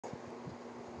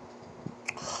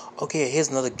Okay, here's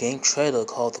another game trailer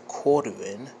called The Quarry.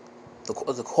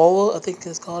 The Quarry, I think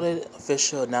it's called it.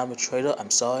 Official announcement trailer. I'm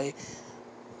sorry.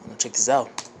 I'm gonna check this out.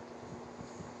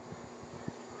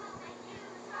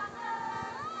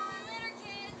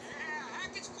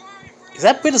 Is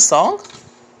that been a song?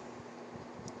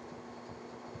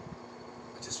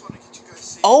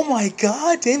 Oh my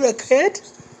God, David Arquette?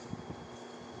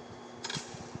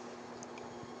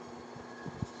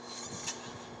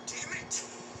 Damn it!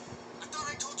 I thought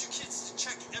I told you kids to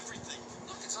check everything.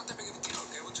 Look, it's not that big of a deal,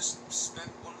 okay? We'll just spend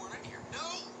one more night here.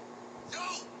 No!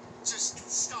 No! Just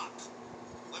stop.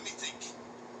 Let me think.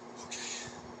 Okay.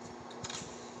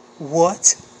 What?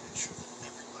 Make sure that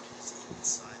everybody is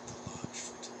inside the lodge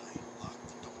for tonight. Lock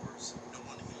the doors. No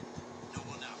one in. No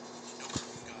one out. No one.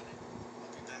 You got it. I'll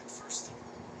be back first thing.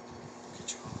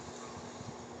 Get you all on the road.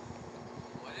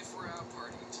 What if we're out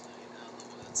partying tonight out in the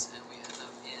woods and we end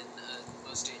up in a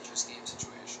most dangerous game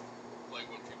situation? Like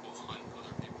when people hunt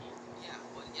other people. Yeah,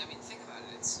 well, I mean, think about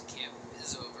it. It's camp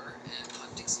is over and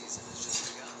hunting season has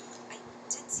just begun. I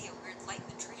did see a weird light in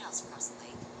the treehouse across the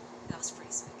lake. That was pretty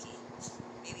spooky.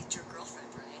 Maybe it's your girlfriend,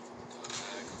 Brian. Go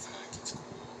back, it's cool.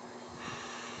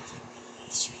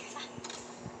 Did you hear that?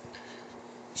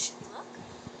 Should we look?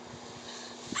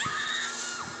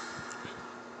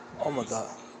 Oh my God.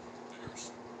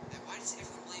 Bears. And why does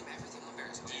everyone blame everything on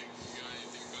bears? Do you got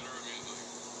anything better? I mean, like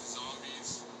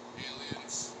zombies,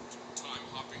 aliens,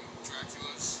 time-hopping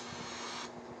Draculas.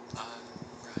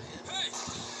 Brian? Hey!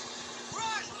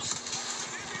 Run!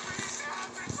 Give me release to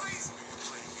happen, please!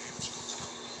 Playing games.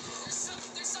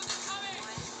 There's something coming!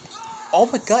 Oh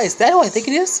my God, is that who I think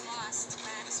it is? Lost,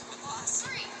 Max. We're lost.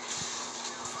 Hurry!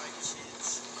 Terrified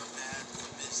kids are bad for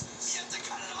business. We have to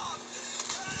cut it off!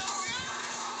 Cut it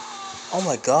off! Oh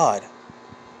my God.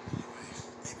 Anyway,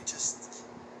 maybe just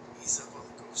ease up on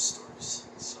the ghost stories.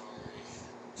 Sorry.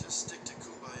 Just stick to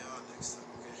Kumbaya next time,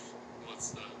 okay? What's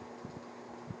that?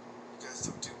 You guys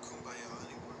don't do Kumbaya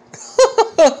anymore.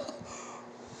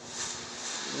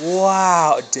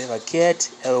 Wow, David Arquette.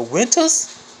 Winters?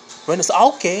 Winters,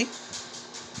 okay.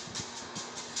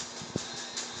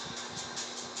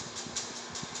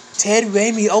 Ted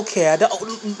Raimi, okay.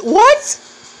 What?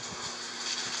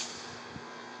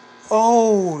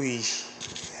 Holy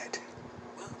shit.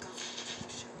 Welcome to the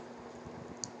show.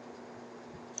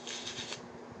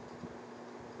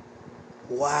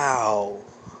 Wow.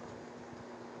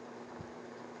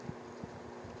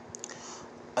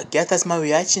 I guess that's my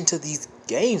reaction to these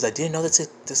games. I didn't know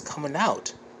this coming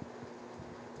out.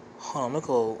 Hold on, I'm gonna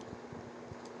go.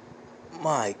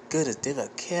 My goodness, David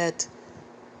Arquette.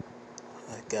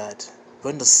 Oh my God.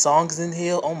 When the songs in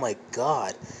here, oh my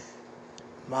God.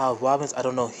 Miles Robbins, I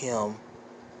don't know him.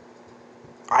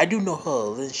 I do know her,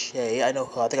 Lynn Shay. I know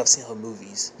her. I think I've seen her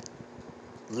movies.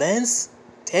 Lens,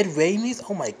 Ted Raimi.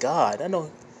 Oh my God, I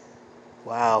know.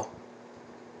 Wow.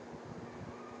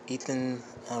 Ethan,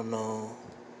 I don't know.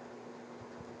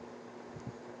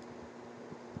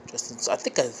 Justin, I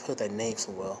think I've heard that name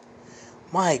so well.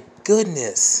 My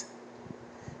goodness.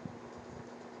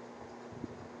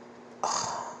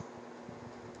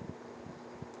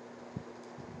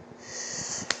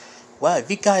 Wow,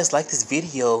 if you guys like this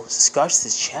video, subscribe to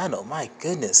this channel. My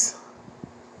goodness.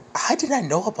 How did I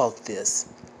know about this?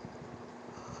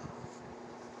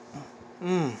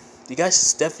 You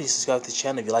guys should definitely subscribe to the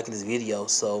channel if you're liking this video.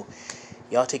 So,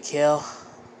 y'all take care.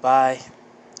 Bye.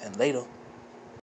 And later.